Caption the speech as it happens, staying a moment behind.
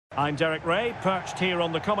I'm Derek Ray, perched here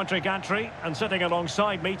on the commentary gantry, and sitting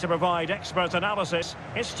alongside me to provide expert analysis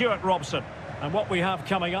is Stuart Robson. And what we have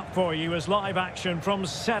coming up for you is live action from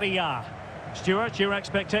Serie A. Stuart, your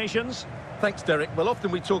expectations? Thanks, Derek. Well,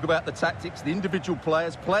 often we talk about the tactics, the individual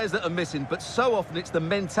players that are missing, but so often it's the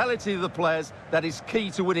mentality of the players that is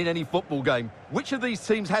key to winning any football game. Which of these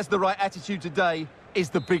teams has the right attitude today is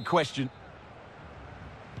the big question.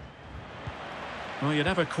 Well, you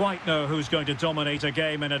never quite know who's going to dominate a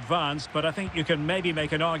game in advance, but I think you can maybe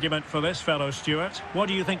make an argument for this fellow, Stuart. What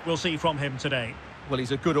do you think we'll see from him today? Well,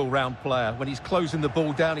 he's a good all-round player. When he's closing the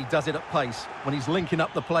ball down, he does it at pace. When he's linking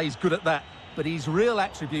up the play, he's good at that. But his real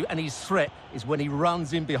attribute and his threat is when he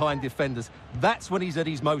runs in behind defenders. That's when he's at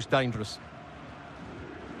his most dangerous.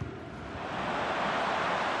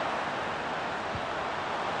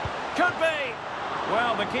 Could be!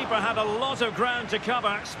 Well, the keeper had a lot of ground to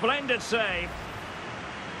cover. Splendid save.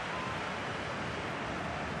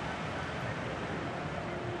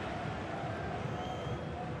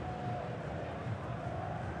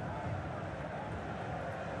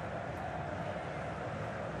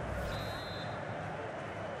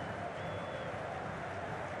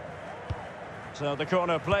 So the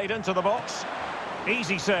corner played into the box.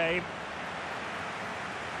 Easy save.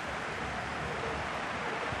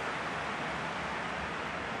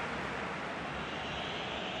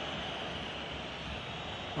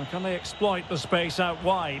 Well, can they exploit the space out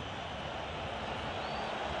wide?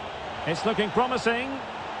 It's looking promising.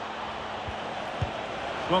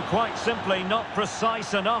 Well, quite simply not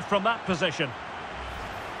precise enough from that position.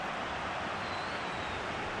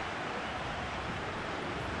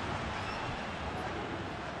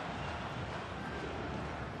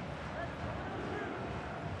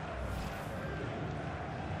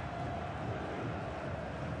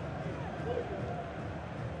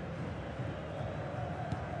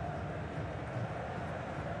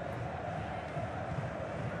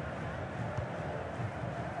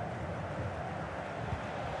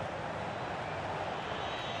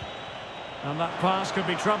 And that pass could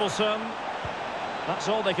be troublesome. That's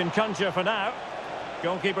all they can conjure for now.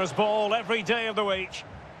 Goalkeeper's ball every day of the week.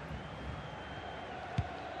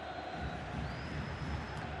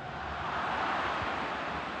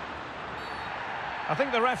 I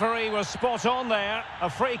think the referee was spot on there. A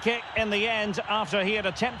free kick in the end after he had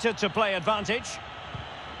attempted to play advantage.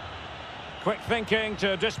 Quick thinking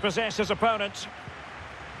to dispossess his opponent.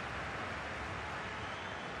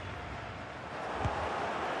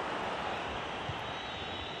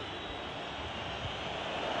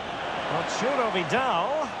 Arturo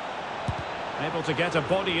Vidal, able to get a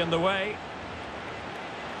body in the way.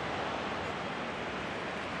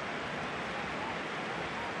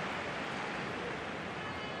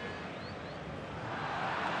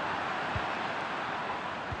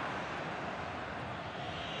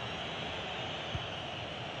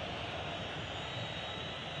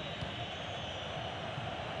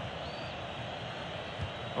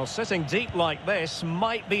 Well, sitting deep like this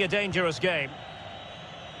might be a dangerous game.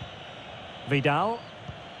 Vidal.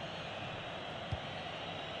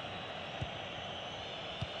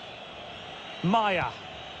 Maya.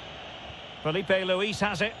 Felipe Luis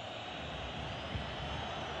has it.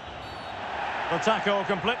 The tackle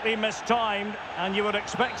completely mistimed, and you would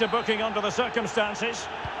expect a booking under the circumstances.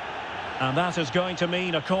 And that is going to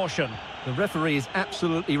mean a caution. The referee is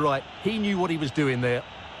absolutely right. He knew what he was doing there.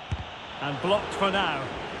 And blocked for now.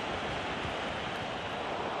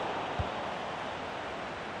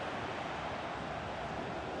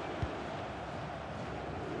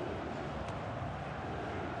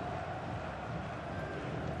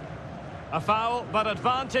 A foul, but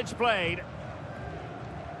advantage played.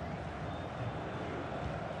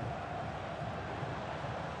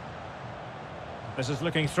 This is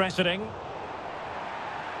looking threatening.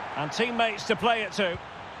 And teammates to play it to.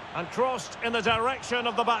 And crossed in the direction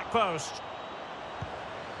of the back post.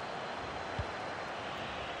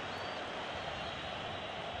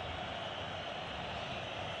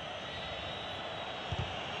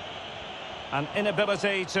 An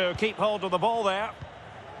inability to keep hold of the ball there.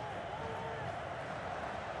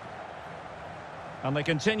 And they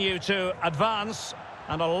continue to advance,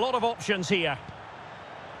 and a lot of options here.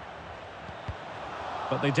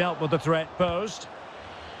 But they dealt with the threat posed.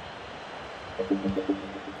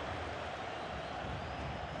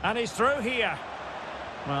 And he's through here.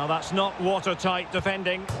 Well, that's not watertight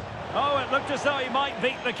defending. Oh, it looked as though he might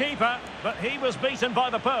beat the keeper, but he was beaten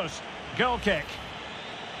by the post. Goal kick.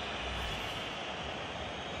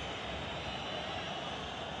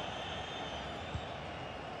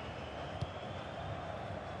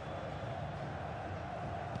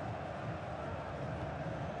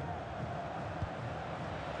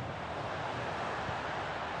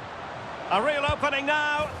 A real opening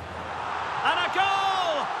now. And a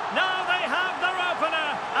goal! Now they have their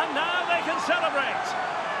opener, and now they can celebrate.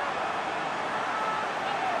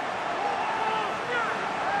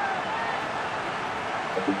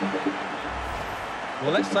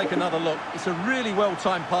 Well, let's take another look. It's a really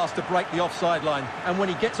well-timed pass to break the offside line. And when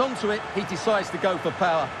he gets onto it, he decides to go for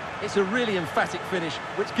power. It's a really emphatic finish,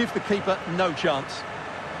 which gives the keeper no chance.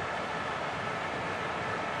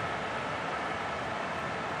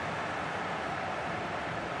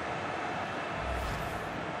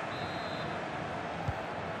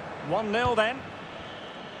 One 0 then.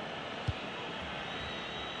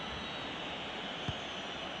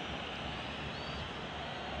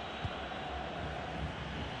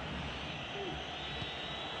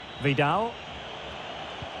 Vidal.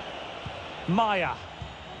 Maya.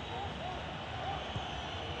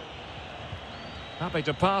 Happy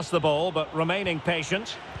to pass the ball, but remaining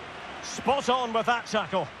patient. Spot on with that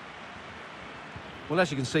tackle. Well, as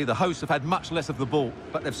you can see, the hosts have had much less of the ball,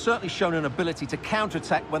 but they've certainly shown an ability to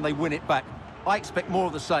counter-attack when they win it back. I expect more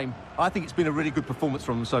of the same. I think it's been a really good performance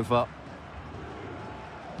from them so far.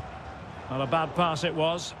 Not a bad pass it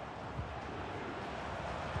was.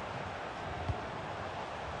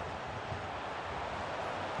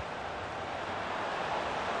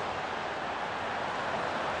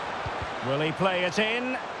 Will he play it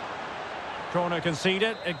in? Corner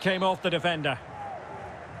conceded. It came off the defender.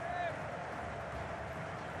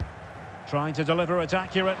 Trying to deliver it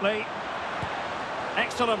accurately.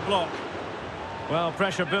 Excellent block. Well,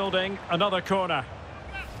 pressure building. Another corner.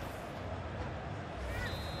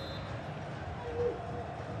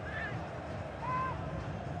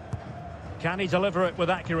 Can he deliver it with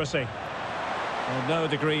accuracy? Well, no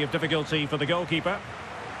degree of difficulty for the goalkeeper.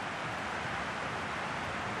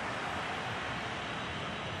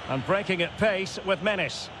 And breaking at pace with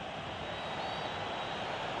menace.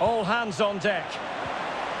 All hands on deck.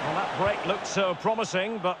 Well, that break looked so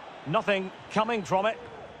promising, but nothing coming from it.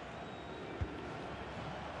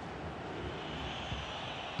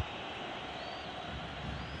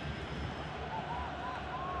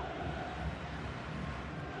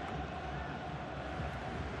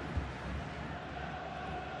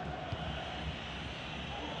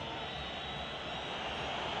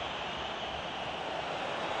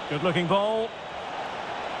 Good-looking ball.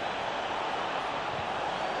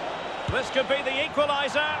 This could be the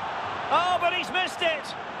equaliser. Oh, but he's missed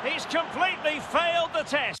it. He's completely failed the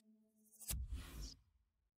test.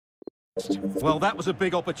 Well, that was a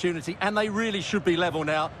big opportunity, and they really should be level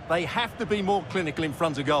now. They have to be more clinical in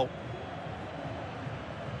front of goal.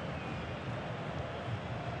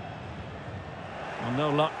 Well, no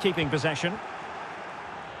luck keeping possession.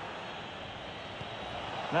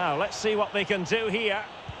 Now, let's see what they can do here.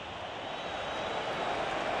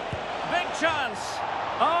 Big chance.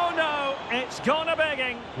 Oh, no, it's gone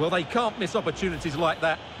a-begging. Well, they can't miss opportunities like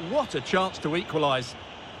that. What a chance to equalise.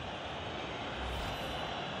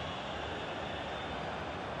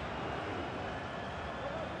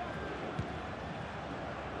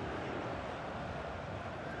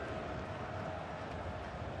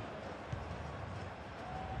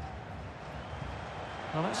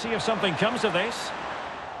 Well, let's see if something comes of this.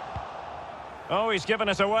 Oh, he's given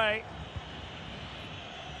us away.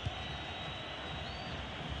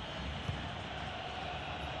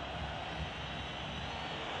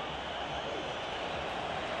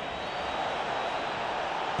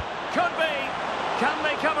 Could be. Can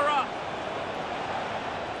they cover up?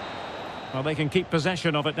 Well, they can keep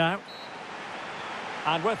possession of it now.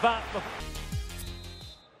 And with that,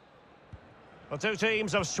 the two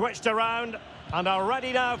teams have switched around and are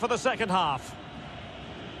ready now for the second half.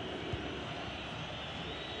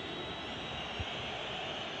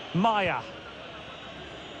 Maya.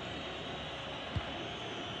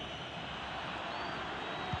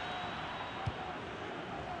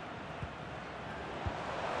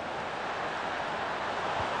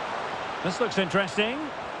 This looks interesting.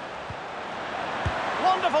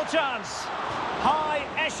 Wonderful chance. High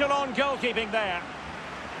echelon goalkeeping there.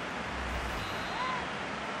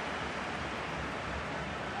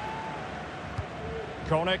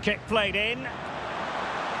 Corner kick played in.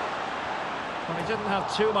 Well, he didn't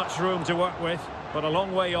have too much room to work with, but a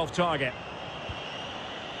long way off target.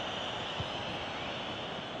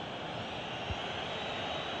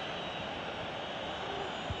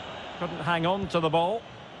 Couldn't hang on to the ball.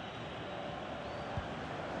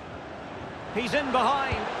 He's in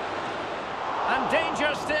behind. And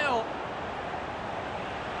danger still.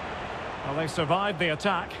 Well, they survived the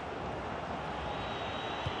attack.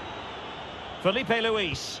 Felipe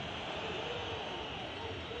Luis.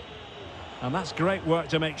 And that's great work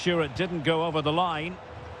to make sure it didn't go over the line.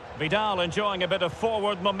 Vidal enjoying a bit of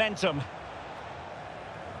forward momentum.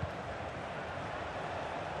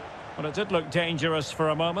 Well, it did look dangerous for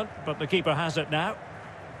a moment, but the keeper has it now.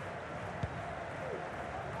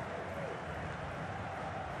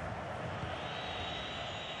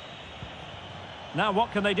 Now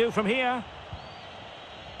what can they do from here?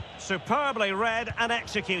 Superbly read and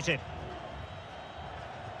executed.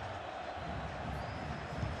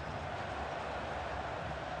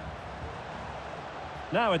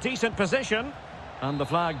 Now a decent position. And the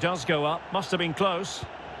flag does go up. Must have been close.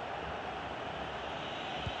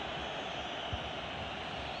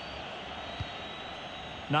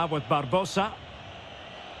 Now with Barbosa.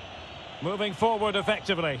 Moving forward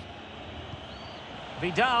effectively.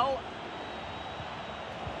 Vidal.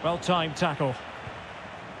 Well-timed tackle.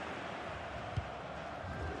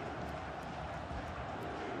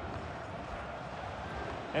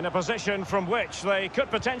 In a position from which they could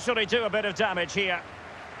potentially do a bit of damage here.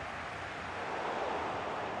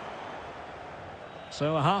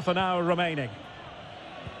 So a half an hour remaining.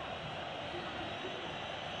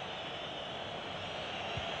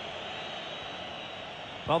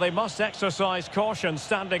 Well, they must exercise caution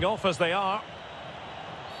standing off as they are.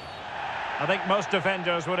 I think most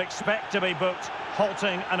defenders would expect to be booked,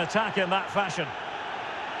 halting an attack in that fashion.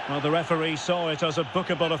 Well, the referee saw it as a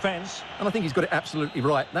bookable offence. And I think he's got it absolutely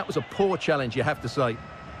right. That was a poor challenge, you have to say.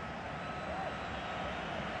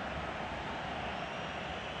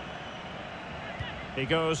 He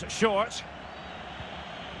goes short.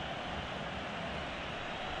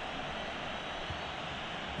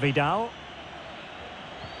 Vidal.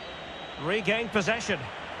 Regained possession.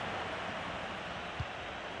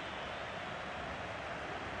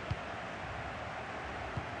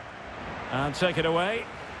 And take it away.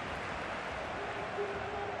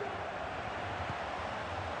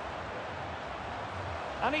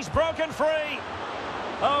 And he's broken free.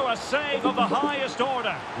 Oh, a save of the highest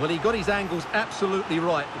order. Well, he got his angles absolutely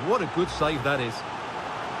right. What a good save that is.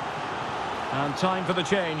 And time for the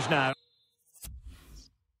change now.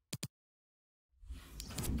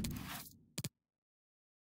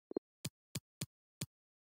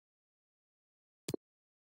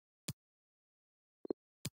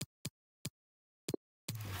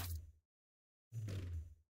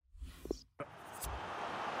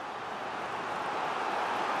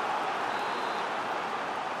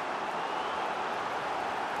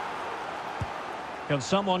 Can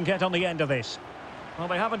someone get on the end of this? Well,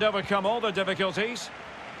 they haven't overcome all the difficulties.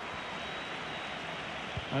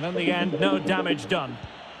 And in the end, no damage done.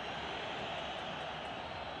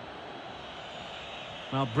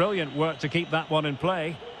 Well, brilliant work to keep that one in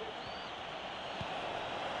play.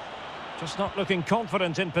 Just not looking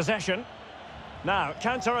confident in possession. Now,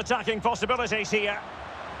 counter-attacking possibilities here.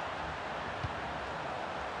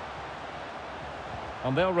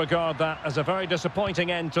 And they'll regard that as a very disappointing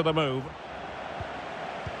end to the move.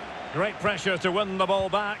 Great pressure to win the ball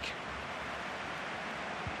back.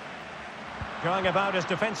 Going about his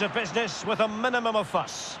defensive business with a minimum of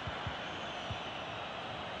fuss.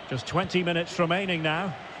 Just 20 minutes remaining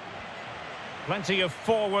now. Plenty of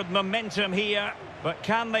forward momentum here, but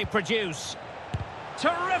can they produce?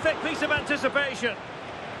 Terrific piece of anticipation.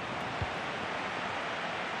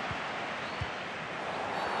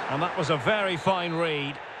 And that was a very fine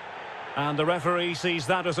read. And the referee sees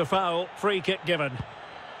that as a foul. Free kick given.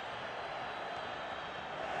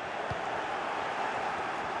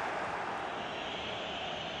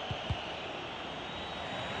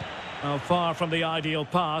 Well, far from the ideal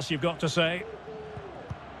pass, you've got to say.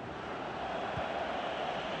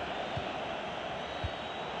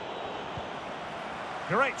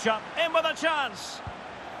 Great shot, in with a chance.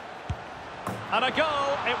 And a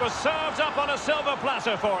goal, it was served up on a silver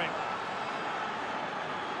platter for him.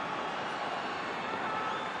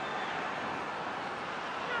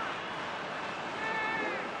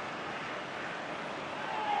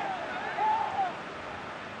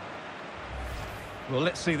 Well,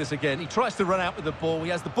 let's see this again. He tries to run out with the ball. He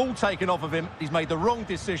has the ball taken off of him. He's made the wrong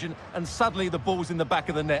decision, and suddenly the ball's in the back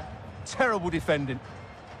of the net. Terrible defending.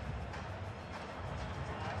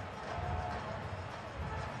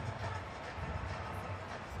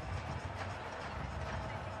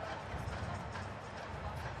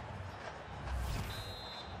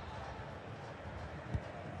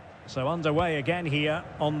 So underway again here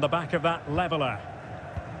on the back of that leveller.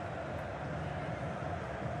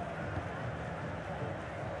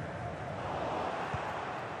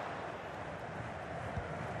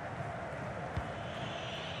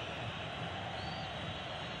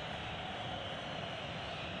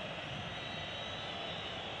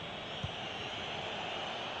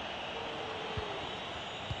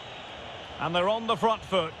 And they're on the front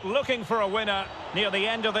foot, looking for a winner near the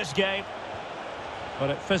end of this game. But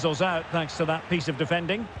it fizzles out thanks to that piece of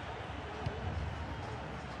defending.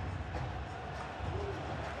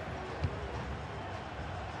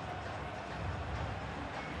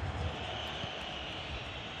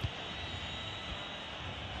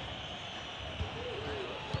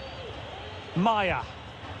 Maya.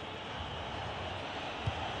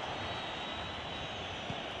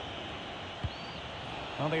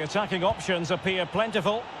 Well, the attacking options appear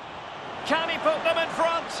plentiful. Can he put them in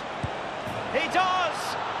front? He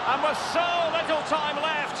does! And with so little time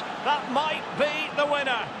left, that might be the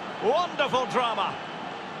winner. Wonderful drama.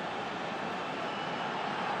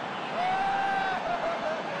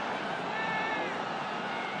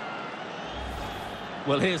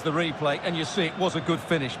 Well, here's the replay, and you see it was a good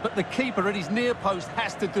finish. But the keeper at his near post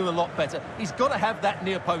has to do a lot better. He's got to have that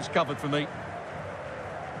near post covered for me.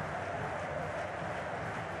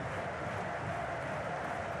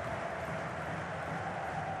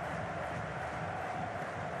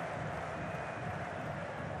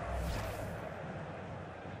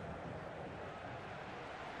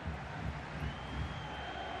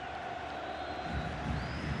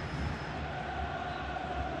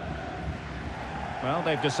 Well,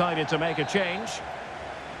 they've decided to make a change.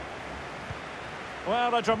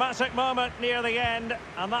 Well, a dramatic moment near the end,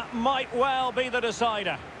 and that might well be the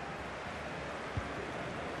decider.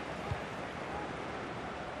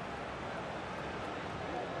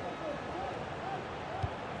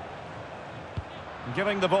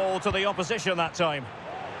 Giving the ball to the opposition that time.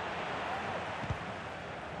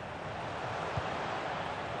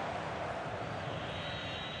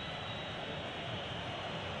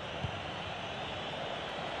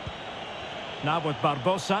 Now with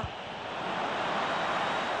Barbosa.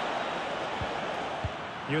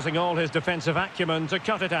 Using all his defensive acumen to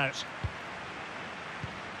cut it out.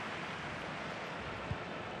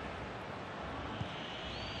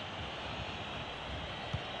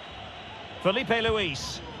 Felipe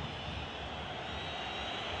Luis.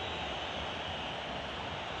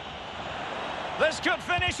 This could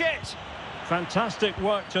finish it. Fantastic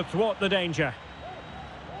work to thwart the danger.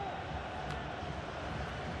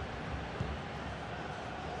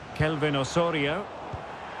 Kelvin Osorio.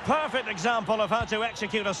 Perfect example of how to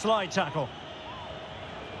execute a slide tackle.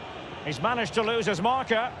 He's managed to lose his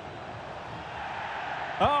marker.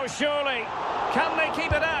 Oh, surely. Can they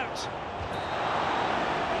keep it out?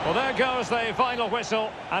 Well, there goes the final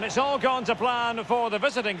whistle, and it's all gone to plan for the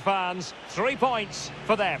visiting fans. 3 points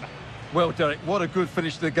for them. Well, Derek, what a good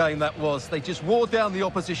finish to the game that was. They just wore down the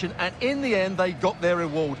opposition, and in the end, they got their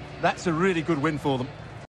reward. That's a really good win for them.